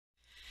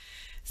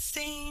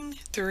Scene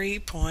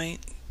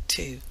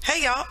 3.2.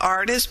 Hey y'all,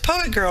 Artist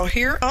Poet Girl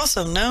here,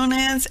 also known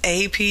as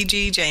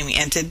APG Jamie.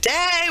 And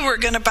today we're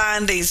going to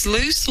bind these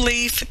loose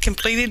leaf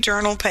completed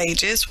journal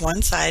pages,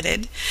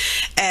 one-sided,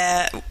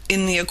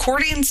 in the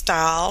accordion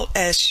style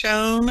as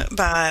shown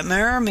by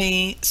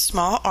Marame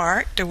Small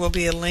Art. There will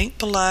be a link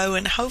below,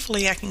 and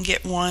hopefully I can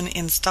get one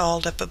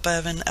installed up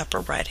above in the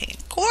upper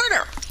right-hand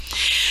corner.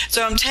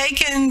 So I'm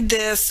taking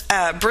this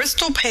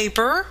Bristol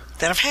paper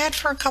that I've had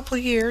for a couple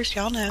of years,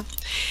 y'all know,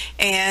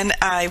 and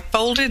I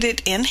folded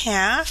it in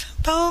half,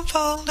 bone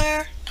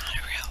folder, not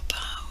a real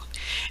bone.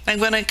 And I'm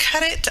going to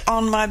cut it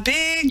on my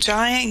big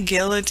giant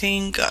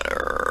guillotine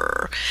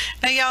cutter.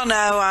 Now y'all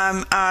know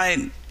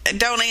I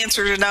don't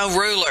answer to no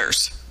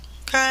rulers,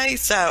 okay?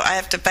 So I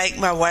have to bake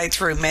my way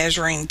through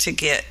measuring to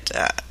get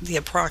the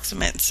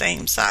approximate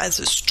same size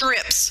of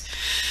strips,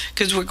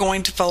 because we're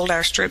going to fold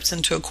our strips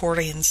into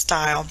accordion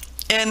style.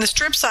 And the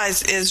strip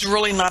size is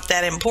really not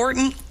that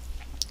important.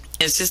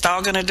 It's just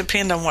all going to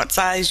depend on what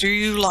size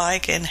you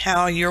like and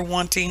how you're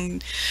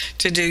wanting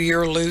to do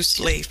your loose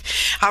leaf.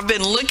 I've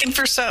been looking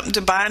for something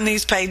to bind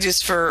these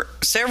pages for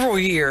several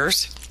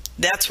years.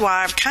 That's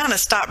why I've kind of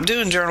stopped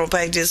doing journal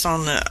pages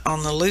on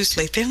the loose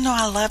leaf, even though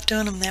I love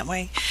doing them that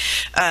way.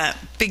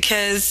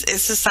 Because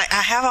it's just like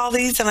I have all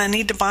these and I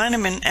need to bind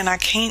them, and I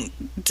can't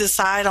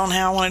decide on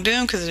how I want to do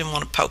them because I didn't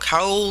want to poke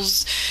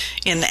holes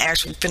in the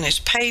actual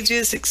finished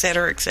pages,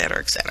 etc., etc.,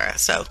 etc.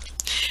 So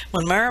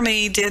when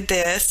Marame did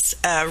this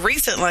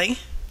recently,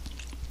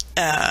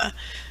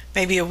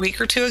 maybe a week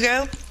or two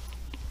ago,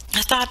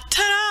 I thought,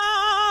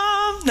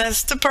 ta-da!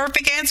 That's the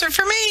perfect answer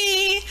for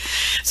me.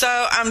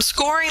 So I'm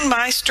scoring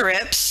my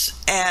strips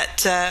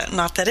at,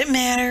 not that it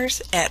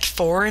matters, at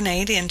 4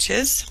 1/8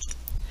 inches.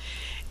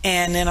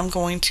 And then I'm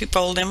going to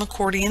fold them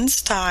accordion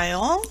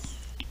style,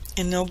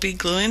 and they'll be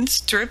gluing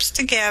strips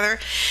together.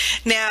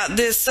 Now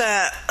this,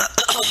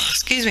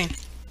 excuse me,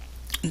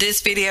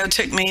 this video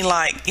took me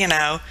like,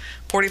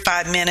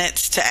 45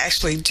 minutes to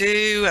actually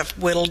do. I've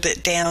whittled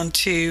it down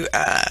to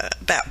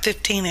about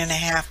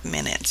 15.5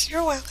 minutes.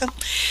 You're welcome.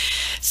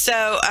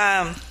 So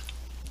I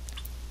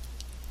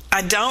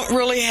don't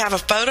really have a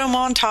photo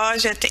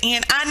montage at the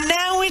end. I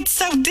know it's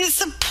so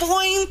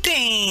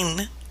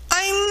disappointing.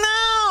 I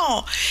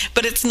know.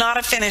 But it's not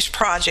a finished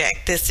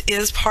project. This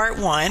is part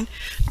one.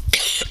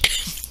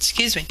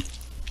 Excuse me.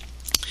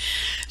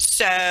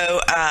 So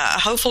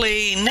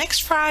hopefully next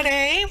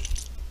Friday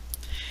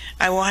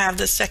I will have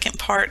the second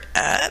part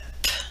up,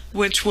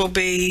 which will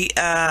be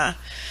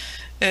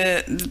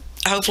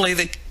hopefully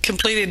the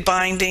completed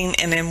binding,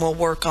 and then we'll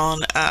work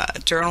on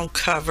journal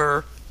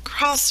cover.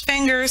 Cross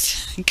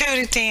fingers, go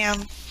to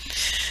town,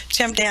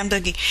 jump down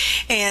boogie.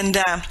 And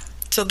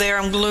so there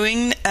I'm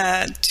gluing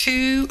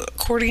 2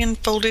 accordion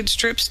folded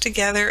strips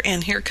together,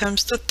 and here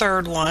comes the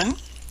third one.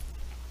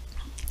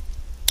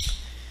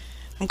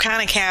 I'm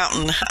kind of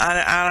counting.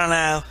 I don't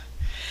know.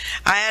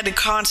 I had to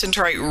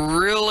concentrate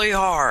really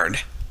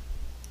hard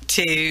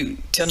to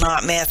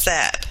not mess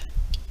up,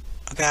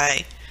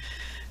 okay?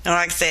 And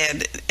like I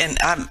said, and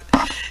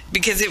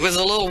because it was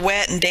a little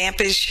wet and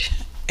dampish,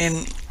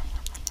 and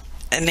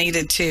I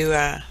needed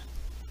to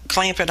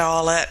clamp it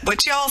all up,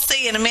 which y'all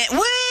see in a minute.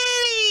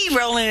 Whee!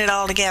 Rolling it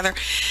all together.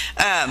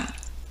 I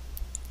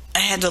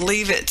had to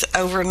leave it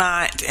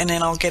overnight, and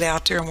then I'll get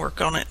out there and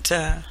work on it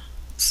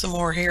some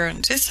more here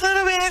in just a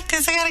little bit,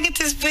 because I got to get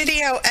this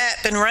video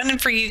up and running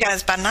for you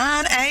guys by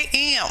 9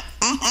 a.m.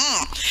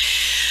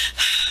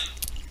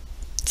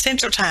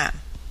 Central Time,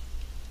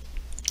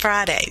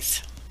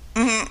 Fridays.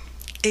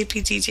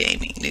 APG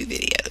Jamie, new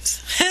videos.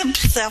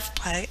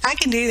 Self-play. I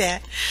can do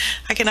that.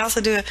 I can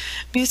also do a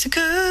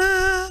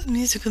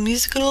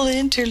musical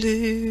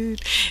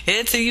interlude.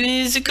 It's a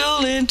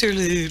musical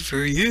interlude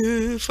for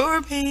you,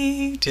 for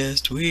me,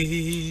 just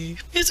we.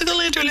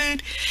 Musical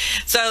interlude.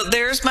 So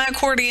there's my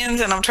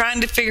accordions, and I'm trying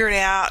to figure it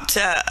out.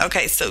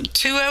 Okay, so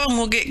 2 of them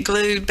will get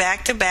glued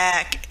back to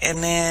back,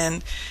 and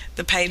then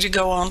the page would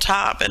go on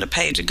top and a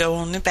page would go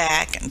on the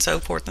back, and so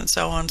forth and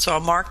so on. So I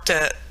marked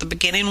the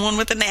beginning one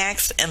with an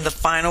X and the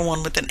final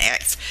one with an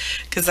X,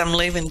 because I'm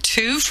leaving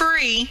 2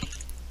 free,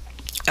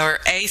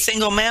 or a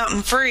single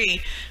mountain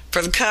free,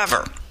 for the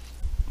cover.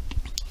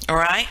 All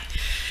right.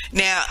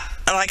 Now,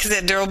 like I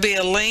said, there will be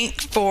a link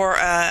for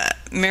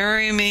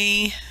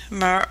Marame.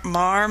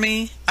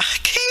 I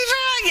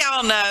can't,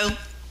 y'all know.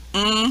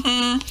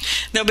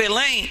 There'll be a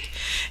link,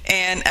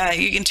 and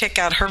you can check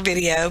out her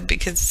video,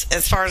 because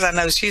as far as I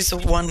know, she's the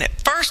one that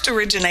first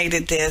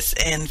originated this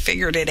and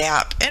figured it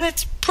out, and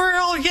it's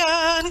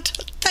brilliant.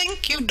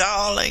 Thank you,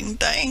 darling.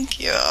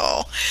 Thank you.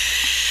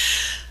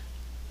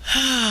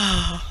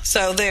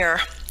 So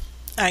there,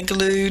 I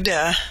glued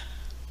the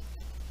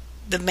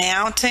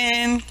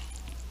mountain,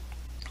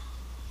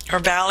 or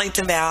valley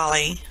to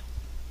valley.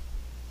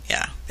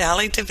 Yeah,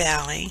 valley to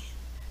valley,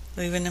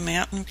 leaving the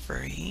mountain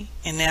free.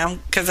 And now,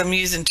 because I'm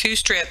using 2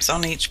 strips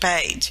on each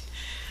page,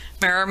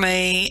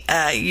 Marame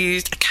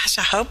used, gosh,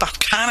 I hope I'm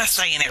kind of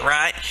saying it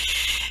right,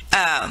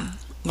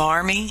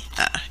 Marame,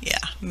 yeah,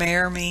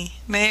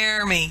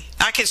 Marame.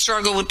 I could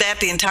struggle with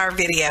that the entire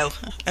video.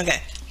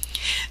 Okay,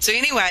 So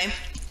anyway,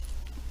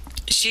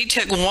 she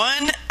took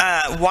one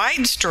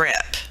wide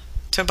strip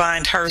to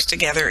bind hers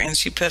together, and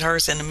she put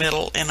hers in the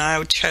middle, and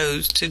I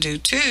chose to do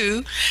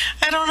two.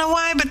 I don't know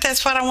why, but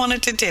that's what I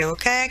wanted to do,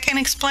 okay? I can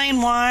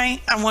explain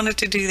why I wanted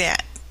to do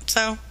that.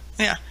 So,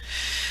 yeah.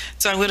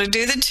 So I'm going to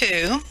do the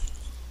two.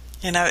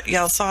 And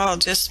y'all saw I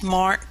just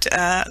marked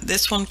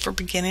this one for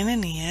beginning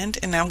and end.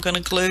 And I'm going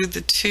to glue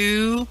the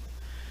two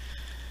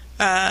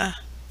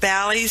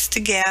valleys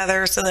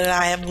together so that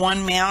I have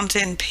one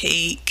mountain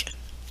peak.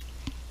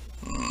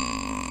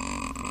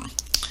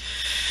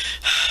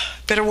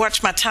 Better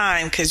watch my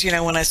time, because, you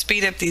know, when I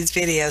speed up these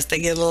videos, they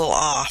get a little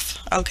off.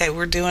 Okay,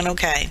 we're doing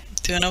okay.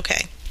 Doing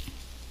okay.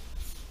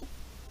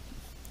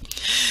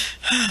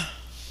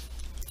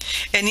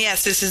 And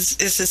yes, this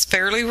is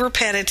fairly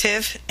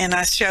repetitive, and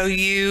I show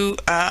you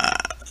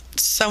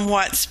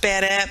somewhat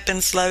sped up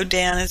and slowed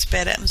down and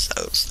sped up and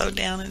slowed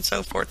down and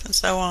so forth and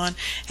so on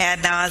ad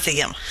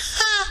nauseum.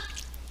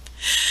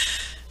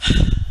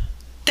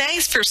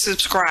 Thanks for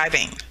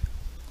subscribing,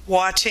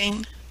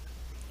 watching,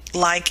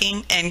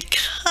 liking, and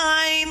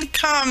kind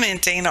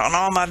commenting on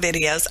all my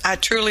videos. I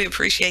truly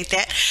appreciate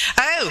that.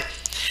 Oh,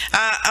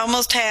 I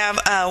almost have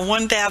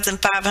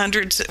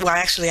 1,500. Well,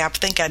 actually, I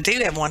think I do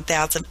have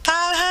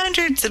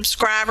 1,500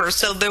 subscribers.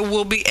 So there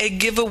will be a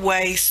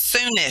giveaway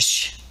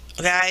soonish.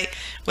 Okay,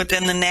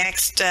 within the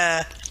next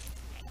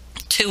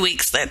 2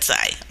 weeks, let's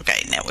say.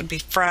 Okay, and that would be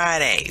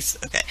Fridays.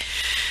 Okay.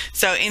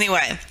 So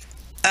anyway,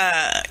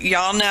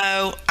 y'all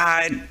know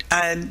I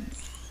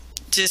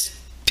just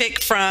pick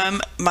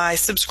from my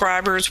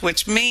subscribers,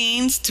 which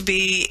means to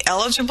be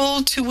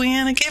eligible to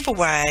win a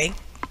giveaway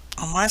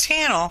on my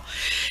channel,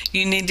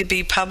 you need to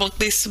be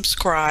publicly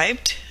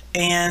subscribed,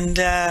 and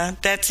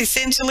that's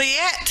essentially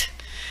it.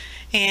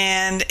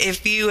 And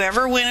if you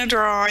ever win a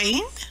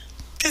drawing,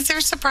 because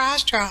they're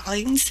surprise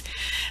drawings,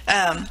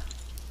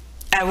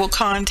 I will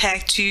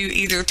contact you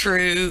either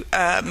through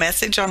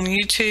message on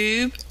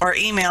YouTube or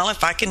email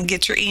if I can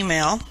get your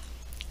email.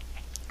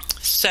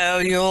 So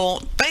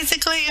you'll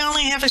basically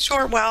only have a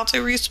short while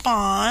to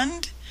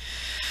respond.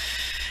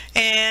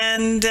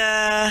 And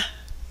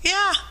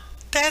yeah,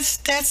 that's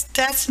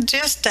the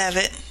gist of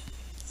it.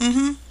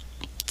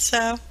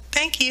 So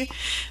thank you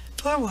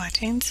for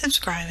watching,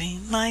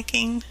 subscribing,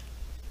 liking,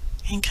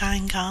 and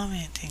kind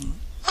commenting.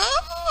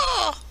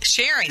 Oh,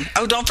 sharing.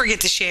 Oh, don't forget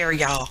to share,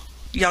 y'all.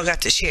 Y'all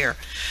got to share.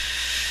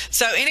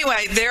 So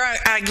anyway, there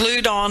I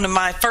glued on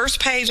my first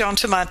page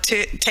onto my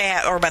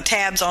my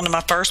tabs onto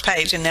my first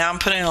page, and now I'm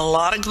putting a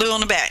lot of glue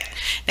on the back.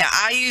 Now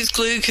I use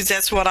glue because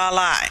that's what I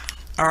like.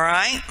 All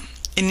right.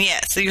 And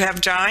yes, so you have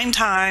drying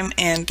time,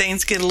 and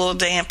things get a little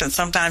damp, and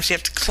sometimes you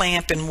have to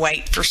clamp and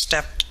wait for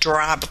stuff to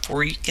dry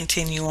before you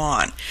continue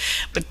on.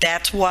 But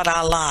that's what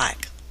I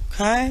like.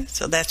 Okay,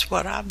 so that's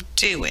what I'm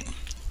doing.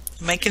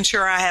 Making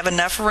sure I have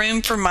enough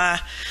room for my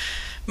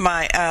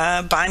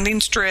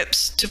binding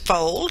strips to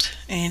fold.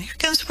 And here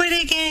comes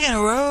Sweetie again,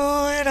 gonna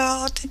roll it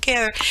all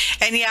together.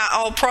 And yeah,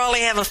 I'll probably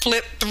have a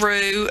flip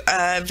through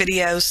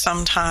video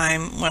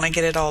sometime when I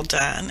get it all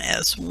done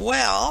as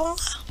well.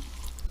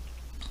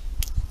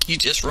 You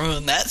just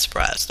ruined that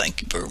surprise.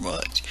 Thank you very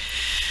much.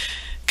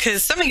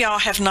 Because some of y'all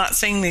have not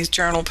seen these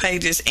journal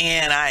pages,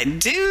 and I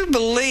do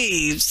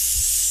believe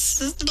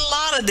a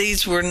lot of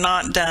these were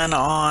not done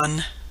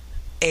on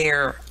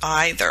air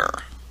either,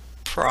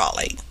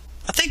 probably.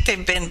 I think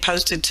they've been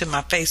posted to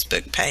my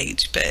Facebook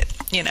page, but,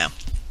 you know,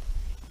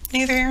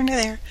 neither here nor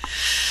there.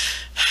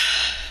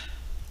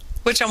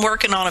 Which I'm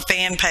working on a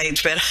fan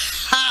page, but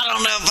I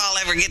don't know if I'll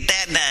ever get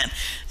that done.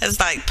 It's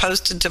like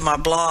posted to my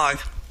blog.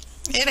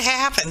 It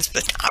happens,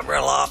 but not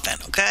real often,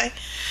 okay?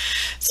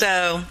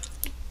 So,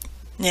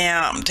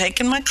 now I'm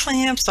taking my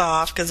clamps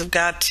off because I've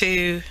got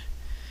to,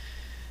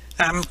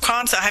 I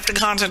have to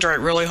concentrate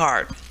really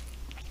hard.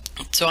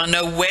 So I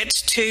know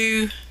which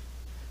two,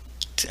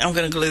 I'm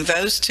going to glue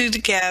those two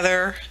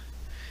together,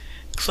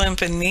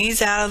 clamping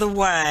these out of the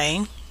way.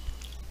 I'm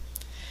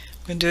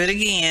going to do it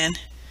again.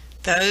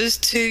 Those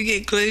two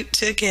get glued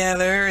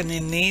together, and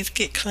then these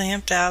get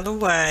clamped out of the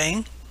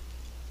way.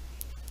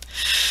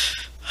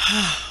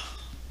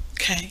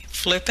 Okay,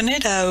 flipping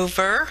it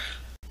over.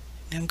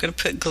 I'm going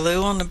to put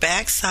glue on the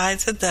back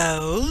sides of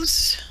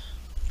those.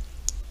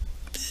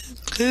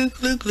 Glue,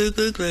 glue, glue,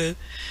 glue, glue.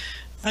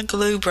 My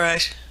glue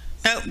brush.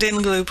 Nope,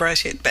 didn't glue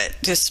brush it, but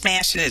just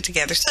smashing it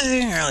together. So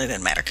it really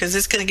doesn't matter because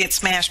it's going to get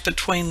smashed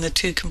between the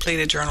two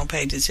completed journal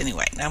pages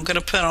anyway. Now I'm going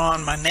to put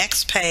on my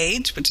next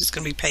page, which is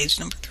going to be page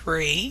number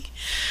 3.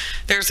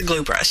 There's a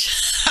glue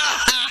brush.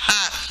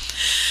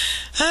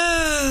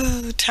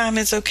 Oh, time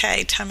is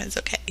okay. Time is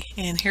okay.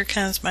 And here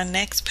comes my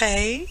next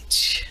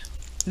page.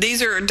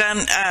 These are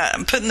done,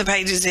 I'm putting the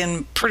pages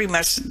in pretty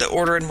much the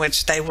order in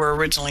which they were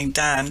originally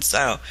done,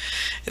 so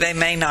they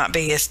may not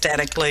be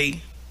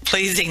aesthetically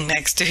pleasing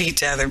next to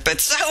each other, but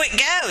so it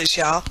goes,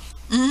 y'all.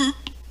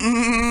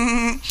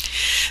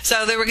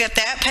 So there we got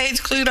that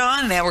page glued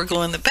on. Now we're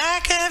gluing the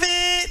back of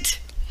it.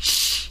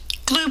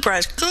 Glue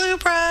brush, glue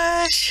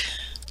brush.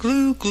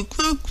 Glue, glue,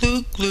 glue,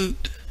 glue, glue.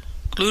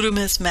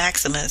 Glutamus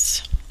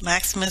maximus.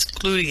 Maximus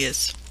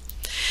gluteus.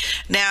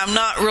 Now, I'm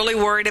not really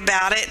worried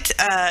about it.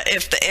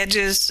 If the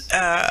edges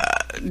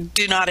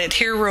do not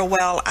adhere real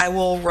well, I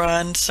will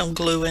run some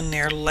glue in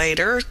there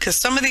later, because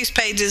some of these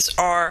pages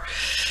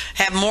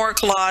have more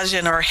collage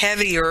and are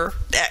heavier,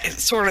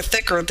 sort of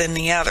thicker than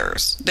the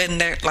others. Then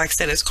they're, like I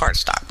said, it's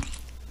cardstock.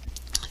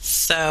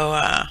 So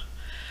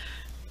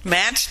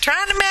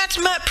trying to match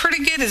them up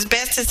pretty good as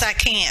best as I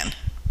can.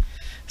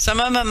 Some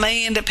of them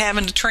may end up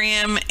having to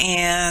trim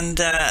and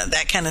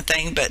that kind of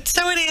thing, but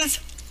so it is.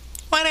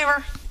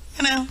 Whatever,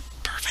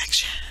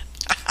 perfection.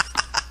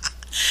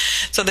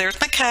 So there's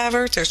my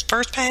cover. There's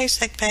first page,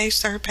 second page,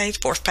 third page,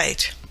 fourth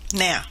page.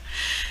 Now,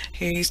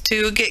 these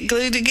two will get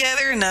glued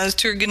together, and those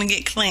two are going to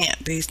get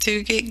clamped. These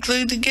two get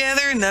glued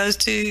together, and those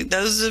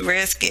the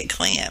rest get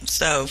clamped.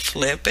 So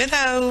flip it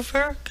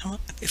over. Come on,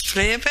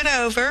 flip it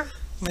over.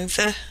 Move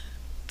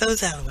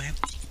those out of the way.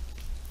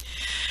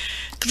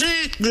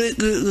 Glue, glue,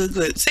 glue, glue,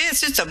 glue. See,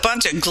 it's just a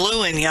bunch of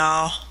gluing,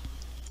 y'all.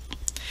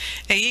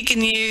 Now you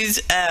can use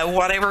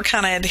whatever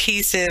kind of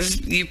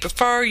adhesive you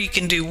prefer. You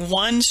can do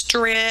 1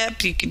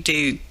 strip. You can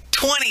do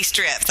 20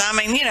 strips. I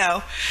mean,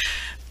 yeah.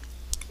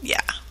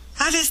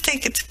 I just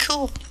think it's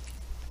cool.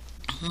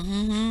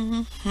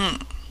 You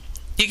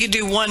could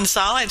do 1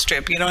 solid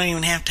strip. You don't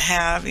even have to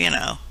have,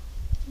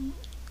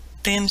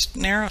 thin,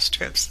 narrow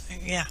strips.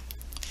 Yeah.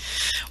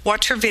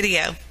 Watch her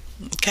video,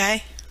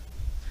 okay?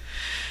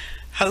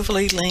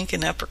 Hopefully link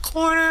in upper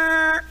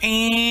corner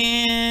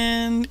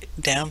and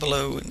down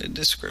below in the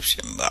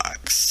description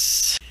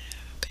box.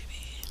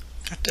 Baby,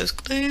 got those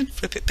glued.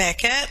 Flip it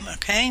back up.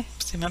 Okay,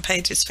 see my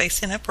page is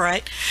facing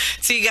upright.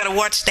 So you got to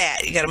watch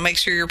that. You got to make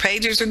sure your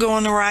pages are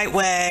going the right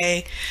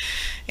way.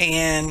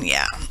 And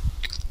yeah,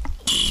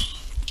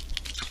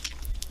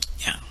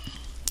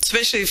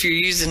 especially if you're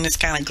using this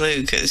kind of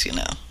glue, because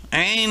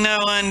ain't no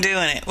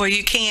undoing it. Well,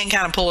 you can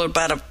kind of pull it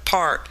about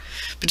apart,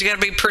 but you got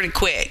to be pretty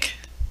quick.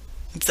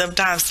 And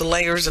sometimes the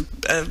layers of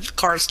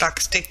cardstock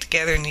stick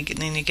together, and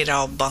then you get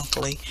all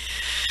bunkly.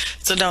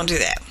 So don't do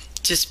that.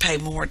 Just pay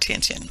more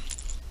attention.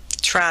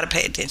 Try to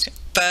pay attention.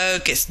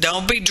 Focus.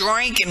 Don't be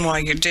drinking while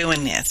you're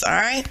doing this, all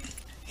right?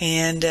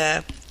 And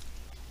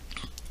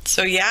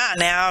so yeah,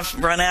 now I've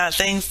run out of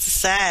things to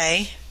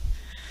say.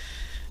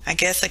 I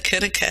guess I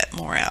could have cut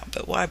more out,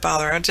 but why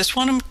bother? I just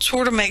want to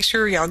sort of make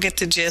sure y'all get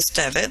the gist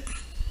of it,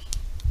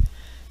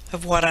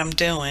 of what I'm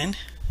doing.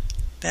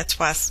 That's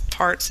why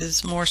parts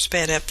is more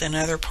sped up than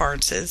other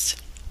parts is.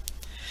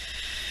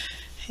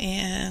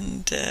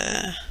 And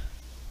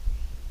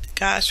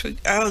gosh,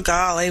 oh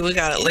golly, we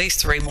got at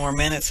least 3 more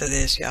minutes of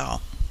this, y'all.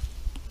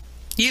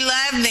 You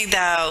love me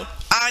though.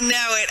 I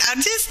know it. I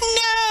just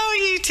know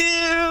you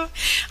do.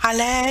 I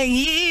like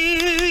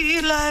you.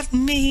 You love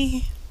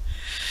me.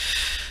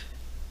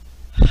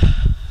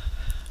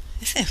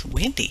 This is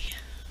windy.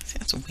 It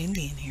sounds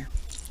windy in here.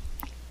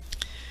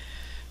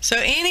 So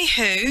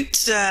anywho,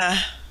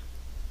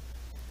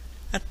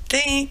 I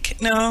think,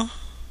 no,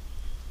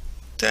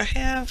 do I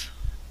have,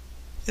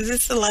 is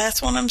this the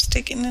last one I'm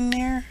sticking in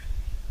there?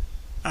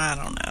 I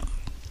don't know.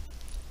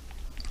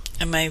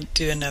 I may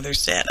do another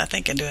set. I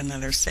think I do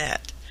another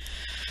set.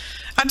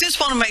 I just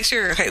want to make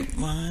sure. Okay,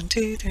 1,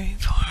 2, 3,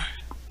 4.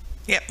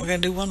 Yep, we're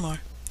going to do 1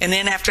 more. And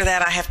then after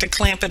that, I have to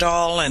clamp it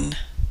all and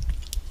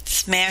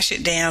smash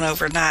it down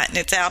overnight. And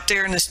it's out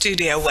there in the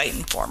studio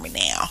waiting for me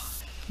now.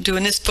 I'm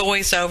doing this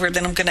voiceover,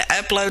 then I'm going to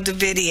upload the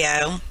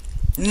video.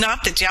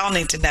 Not that y'all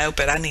need to know,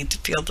 but I need to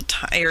feel the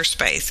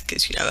airspace,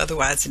 because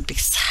otherwise it'd be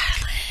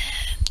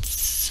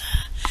silence,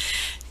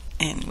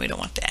 and we don't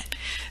want that.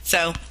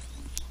 So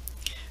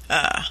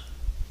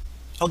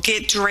I'll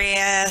get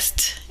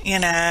dressed,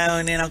 and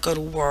then I'll go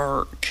to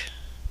work.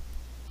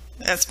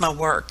 That's my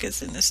work,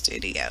 is in the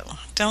studio.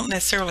 Don't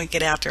necessarily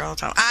get out there all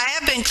the time. I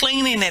have been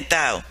cleaning it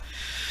though.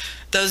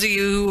 Those of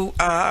you who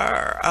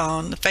are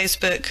on the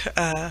Facebook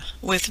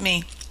with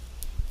me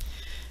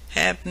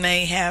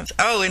may have,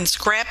 and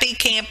Scrappy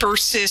Camper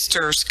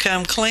Sisters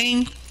Come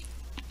Clean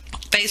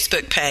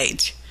Facebook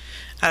page.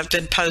 I've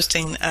been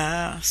posting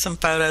some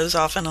photos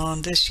off and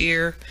on this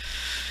year,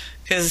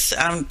 because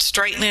I'm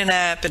straightening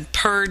up and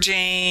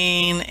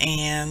purging,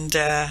 and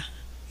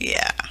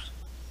yeah,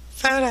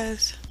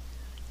 photos.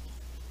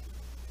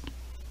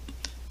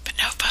 But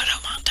no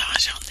photo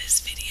montage on this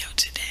video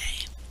today.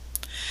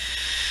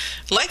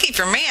 Lucky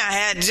for me, I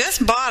had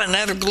just bought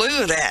another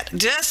glue of that.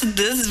 Just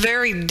this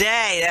very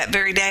day, that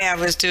very day I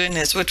was doing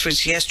this, which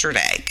was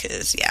yesterday,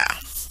 because, yeah,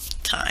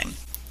 time.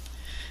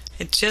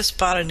 It just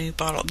bought a new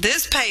bottle.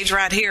 This page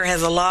right here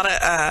has a lot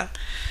of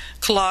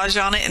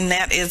collage on it, and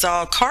that is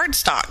all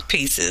cardstock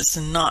pieces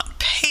and not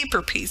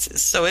paper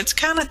pieces. So it's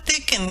kind of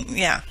thick and,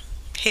 yeah,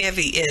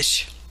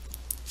 heavy-ish.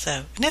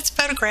 So, and that's a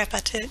photograph I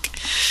took.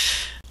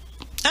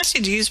 I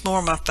should use more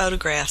of my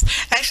photographs.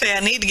 Actually,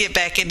 I need to get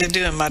back into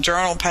doing my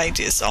journal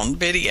pages on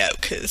video,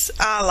 because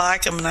I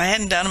like them, and I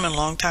hadn't done them in a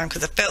long time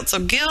because I felt so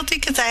guilty,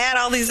 because I had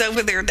all these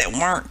over there that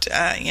weren't,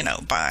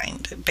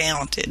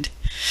 bounded.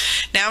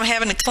 Now I'm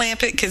having to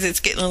clamp it because it's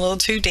getting a little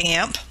too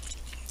damp,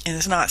 and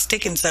it's not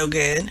sticking so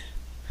good,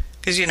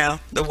 because,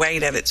 the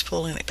weight of it's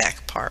pulling it back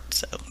apart.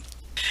 So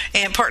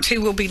And part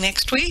 2 will be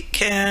next week.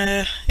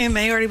 It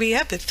may already be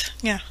up if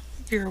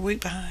you're a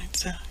week behind.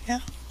 So, yeah.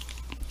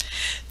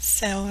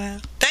 So,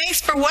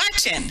 thanks for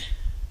watching.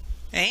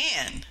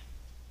 And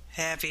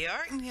happy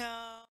arting,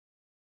 y'all.